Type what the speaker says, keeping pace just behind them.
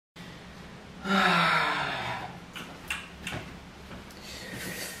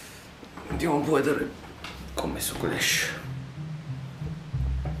Andiamo un po' a vedere come messo Clash.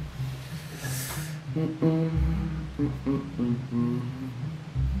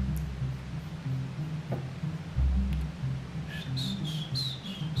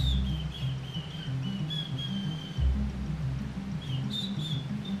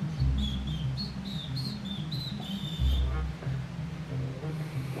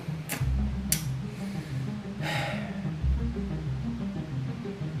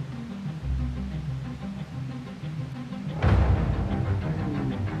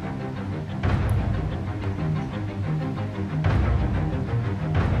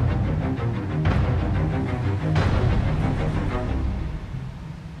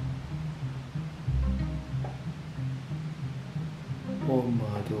 Oh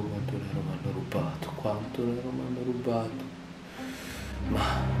madò, quanto l'ero mi hanno rubato, quanto l'ero mi hanno rubato.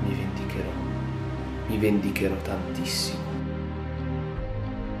 Ma mi vendicherò tantissimo.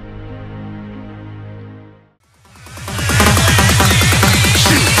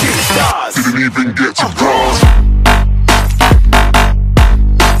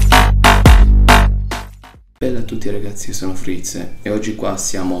 Bella a tutti ragazzi, io sono Friz e oggi qua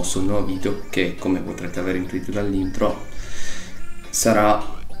siamo sul nuovo video che, come potrete aver intuito dall'intro,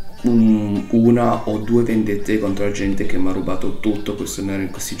 sarà una o due vendette contro la gente che mi ha rubato tutto questo nero in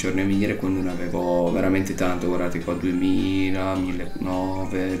questi giorni a venire, quando ne avevo veramente tanto. Guardate qua, 2000,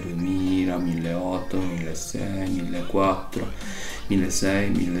 1009, 2000, 1008, 1006, 1004, 1006,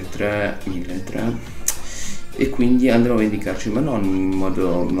 1003, 1003, e quindi andremo a vendicarci, ma non in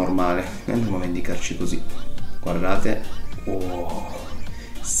modo normale, andremo a vendicarci così. Guardate, oh,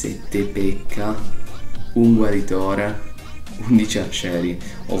 7 pecca, un guaritore, 11 arcieri.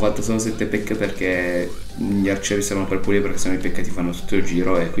 Ho fatto solo 7 pecche perché gli arcieri servono per pulire, perché sennò i pecca ti fanno tutto il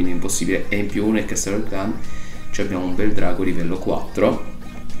giro e quindi è impossibile. E in più nel castello del clan abbiamo un bel drago livello 4,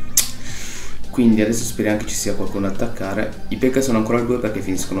 quindi adesso speriamo che ci sia qualcuno da attaccare. I pecca sono ancora al 2 perché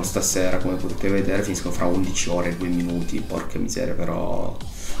finiscono stasera, come potete vedere, finiscono fra 11 ore e 2 minuti. Porca miseria, però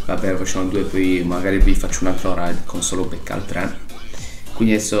vabbè, facciamo 2, poi magari vi faccio un'altra raid con solo pecca al 3.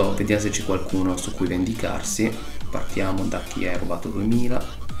 Quindi adesso vediamo se c'è qualcuno su cui vendicarsi. Partiamo da chi ha rubato 2000.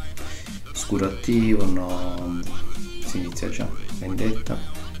 Scudo attivo, no, si inizia già. Vendetta,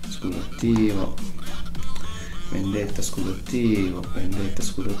 scudo attivo, vendetta, scudo attivo, vendetta,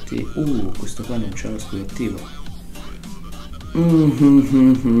 scudo attivo. Questo qua non c'è lo scudo attivo.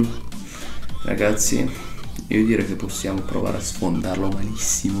 Ragazzi, io direi che possiamo provare a sfondarlo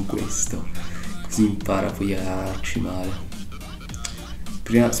malissimo questo, così impara poi a darci male.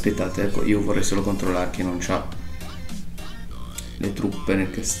 Prima, aspettate, ecco, io vorrei solo controllare che non c'ha le truppe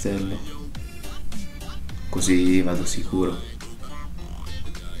nel castello, così vado sicuro.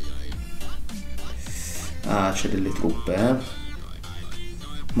 Ah, c'è delle truppe,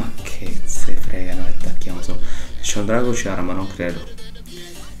 ma che se frega, noi attacchiamo solo. Se c'è un drago c'era, ma non credo.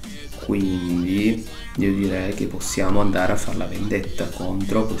 Quindi io direi che possiamo andare a fare la vendetta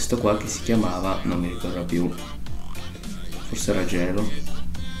contro questo qua che si chiamava, non mi ricordo più, forse era gelo.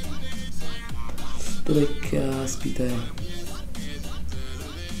 Dove caspita è?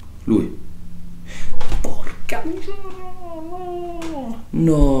 Lui. Porca miseria.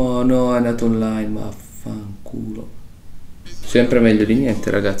 No, è andato online, ma affanculo. Sempre meglio di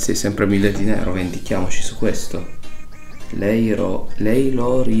niente ragazzi, sempre 1000 di nero, vendichiamoci su questo. Lei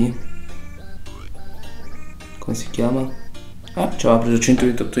Lori, come si chiama? Ah, ci aveva preso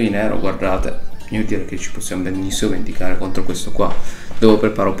 128 di nero, guardate. Io direi che ci possiamo benissimo vendicare contro questo qua. Dopo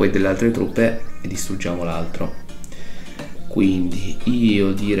preparo poi delle altre truppe e distruggiamo l'altro. Quindi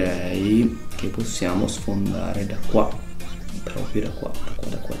io direi che possiamo sfondare da qua, proprio da qua.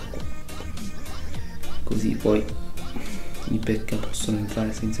 Così poi i pecca possono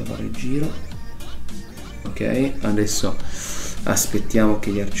entrare senza fare il giro. Ok, adesso aspettiamo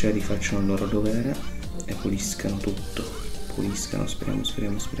che gli arcieri facciano il loro dovere e puliscano tutto. Puliscano,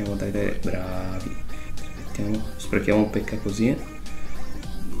 speriamo, dai, bravi. Aspettiamo, sprechiamo un pecca così.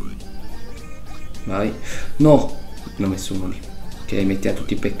 Vai. No! Ne ho messo uno lì. Ok, mettiamo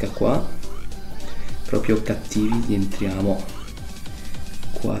tutti i pecca qua, proprio cattivi. Gli entriamo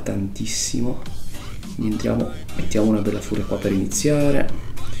qua tantissimo, gli entriamo, mettiamo una bella furia qua per iniziare.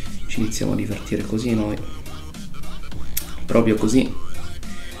 Ci iniziamo a divertire così noi, proprio così.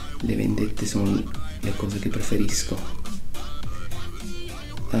 Le vendette sono le cose che preferisco.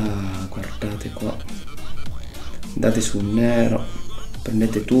 Ah, guardate qua, andate sul nero,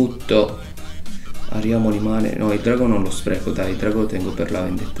 prendete tutto. Arriviamoli male. No, il drago non lo spreco, dai, il drago lo tengo per la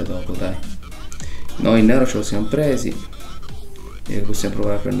vendetta dopo, dai. No, il nero ce lo siamo presi. e possiamo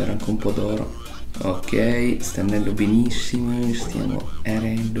provare a prendere anche un po' d'oro. Ok, sta andando benissimo, stiamo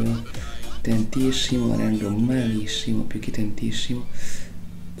erendo tantissimo, erendo malissimo, più che tantissimo.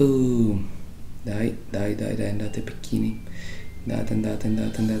 Dai, andate pecchini,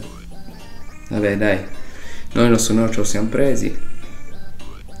 andate. Vabbè dai, noi lo sonoro ce lo siamo presi,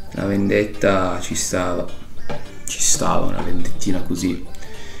 la vendetta ci stava una vendettina così.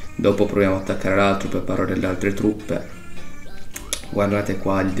 Dopo proviamo ad attaccare l'altro, preparo delle altre truppe. Guardate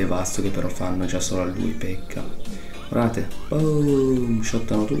qua il devasto che però fanno già solo a lui, pecca. Guardate, boom,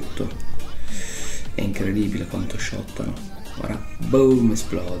 shottano tutto. È incredibile quanto shottano. Guarda, boom,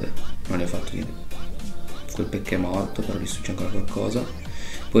 esplode. Non ne ha fatto niente. Quel pecca è morto, però distrugge ancora qualcosa.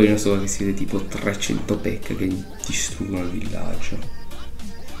 Poi non so che si vede tipo 300 pecca che distruggono il villaggio.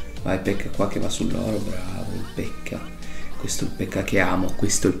 Vai pecca qua che va sull'oro, bravo, il pecca. Questo è il pecca che amo,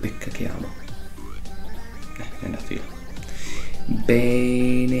 questo è il pecca che amo. È andato via.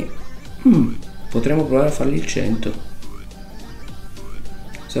 Bene, potremmo provare a fargli il 100.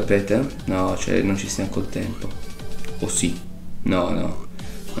 Sapete? No, cioè non ci stiamo col tempo. O sì? No,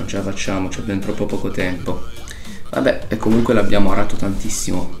 non ce la facciamo, ci abbiamo troppo poco tempo. Vabbè, e comunque l'abbiamo arato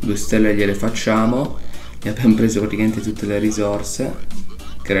tantissimo. 2 stelle gliele facciamo. Ne abbiamo preso praticamente tutte le risorse.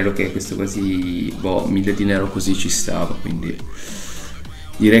 Credo che questo quasi 1000 di nero così ci stava, quindi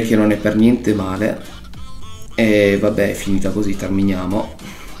direi che non è per niente male. E vabbè, è finita così, terminiamo.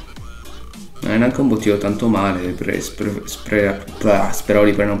 Non è neanche un bottino tanto male. Spero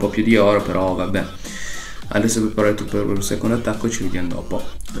di prendere un po' più di oro, però vabbè. Adesso preparo le truppe per il secondo attacco e ci vediamo dopo.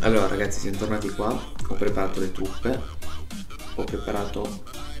 Allora ragazzi, siamo tornati qua. Ho preparato le truppe. Ho preparato...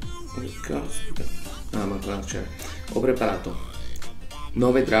 Ho preparato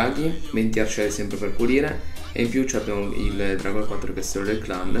 9 draghi, 20 arcieri sempre per pulire. E in più abbiamo il drago 4 castello del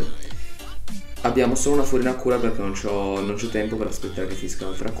clan. Abbiamo solo una furina cura perché non c'ho tempo per aspettare che finisca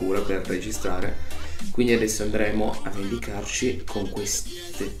l'altra cura per registrare. Quindi adesso andremo a vendicarci con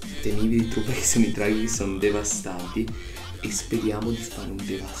queste temibili truppe che sono i draghi, sono devastanti. E speriamo di fare un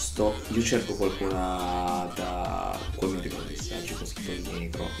devasto. Io cerco qualcuna da... Qua mi arrivano i messaggi con scritto in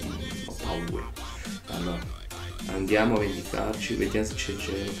negro, ho paura. Allora, andiamo a vendicarci, vediamo se c'è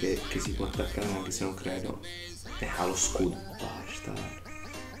gelo che si può attaccare, anche se non credo. Ha lo scudo, basta.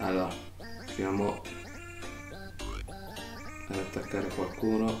 Allora, proviamo ad attaccare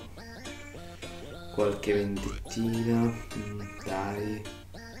qualcuno. Qualche vendettina.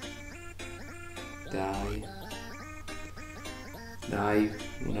 Dai,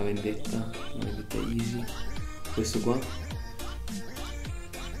 una vendetta easy. Questo qua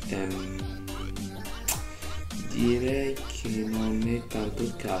direi che non è tanto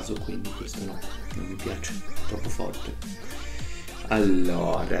il caso, quindi questo no, non mi piace, troppo forte.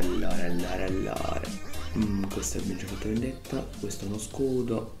 Allora. Questo è il mio gioco vendetta, questo è uno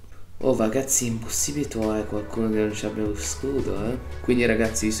scudo. Oh ragazzi, è impossibile trovare qualcuno che non abbia lo scudo, eh? Quindi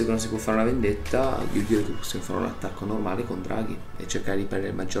ragazzi, visto che non si può fare una vendetta, io direi che possiamo fare un attacco normale con draghi e cercare di prendere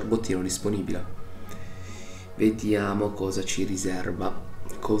il maggior bottino disponibile. Vediamo cosa ci riserva,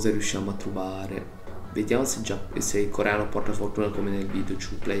 cosa riusciamo a trovare. Vediamo se il coreano porta fortuna come nel video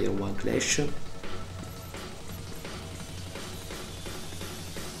 2 player 1 clash.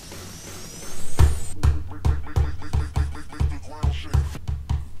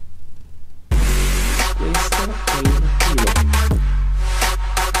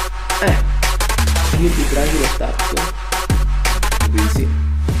 Io di draghi lo attacco. Quindi sì,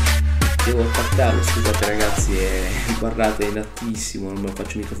 devo attaccarlo, scusate ragazzi, guardate, è inattivissimo, non me lo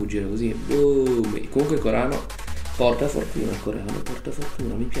faccio mica fuggire così. Boom. Comunque il Corano porta fortuna,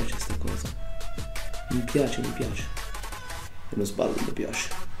 mi piace sta cosa. Mi piace. E lo sballo mi piace.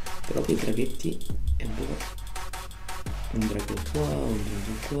 Però quei draghetti è un po'. Un drago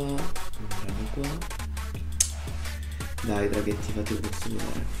qua. Dai draghetti, fate questo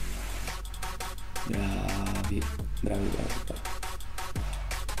vedere. Bravi.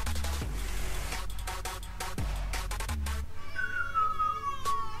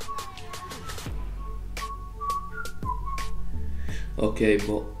 Ok, è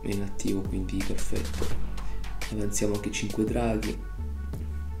inattivo, quindi perfetto. Avanziamo anche 5 draghi.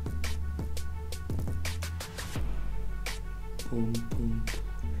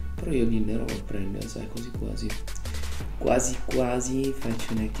 Però io lì nero lo prendo, sai, quasi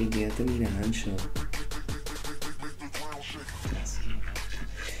faccio una chiegata, mi lancio.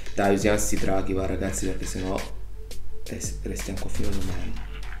 Dai, usiamo sti draghi, va ragazzi, perché sennò restiamo qua fino a domani.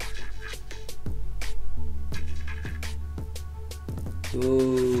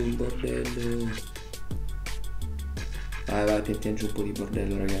 Oh, bordello. Vai, pian giù un po' di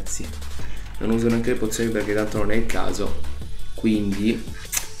bordello, ragazzi. Non uso neanche le pozioni perché tanto non è il caso. quindi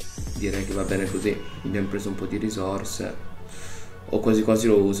direi che va bene così. Abbiamo preso un po' di risorse, o quasi quasi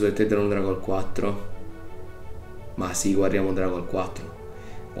lo uso. Vedete un Dragon 4? Ma sì, guardiamo Dragon 4,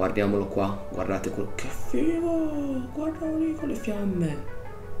 guardiamolo qua, guardate quello, che figo, guardalo lì con le fiamme.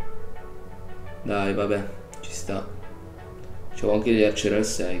 Dai, vabbè, ci sta. C'avevo anche gli arcieri al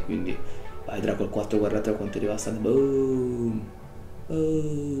 6, quindi vai Dragon 4, guardate quanto è devastante. Boom,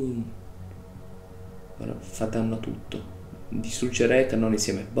 boom. Guarda, fa danno a tutto. Distruggerei cannoni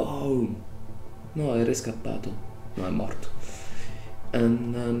insieme. Boom. No, era scappato. No, è morto.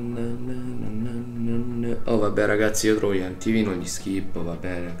 Oh vabbè ragazzi, io trovo gli antivi, non gli skip, va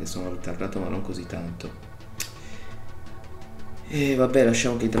bene che sono ritardato ma non così tanto. E vabbè,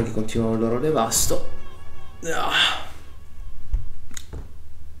 lasciamo che i draghi continuino il loro devasto.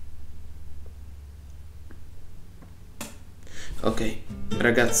 Ok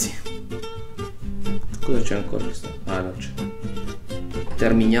ragazzi, cosa c'è ancora? Ah no, c'è.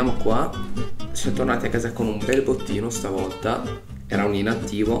 Terminiamo qua. Siamo tornati a casa con un bel bottino stavolta. Era un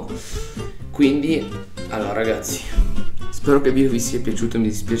inattivo. Quindi, allora ragazzi, spero che il video vi sia piaciuto. Mi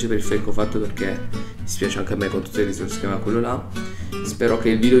dispiace per il fail che ho fatto, perché mi dispiace anche a me con tutte le risorse che aveva quello là. Spero che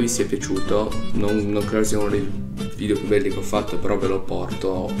il video vi sia piaciuto. Non credo sia uno dei video più belli che ho fatto, però ve lo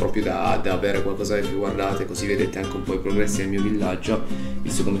porto proprio da avere qualcosa che guardate, così vedete anche un po' i progressi del mio villaggio,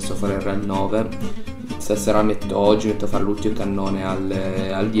 visto come sto a fare il run 9. Stasera oggi metto a fare l'ultimo cannone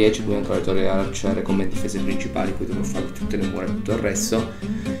al 10, quindi troverete l'arciere come difese principali, poi devo fare tutte le mura e tutto il resto.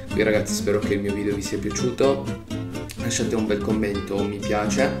 Quindi ragazzi, spero che il mio video vi sia piaciuto, lasciate un bel commento, un mi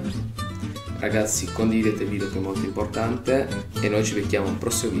piace, ragazzi condividete il video che è molto importante, e noi ci vediamo al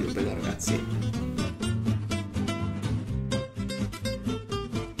prossimo video, bello ragazzi.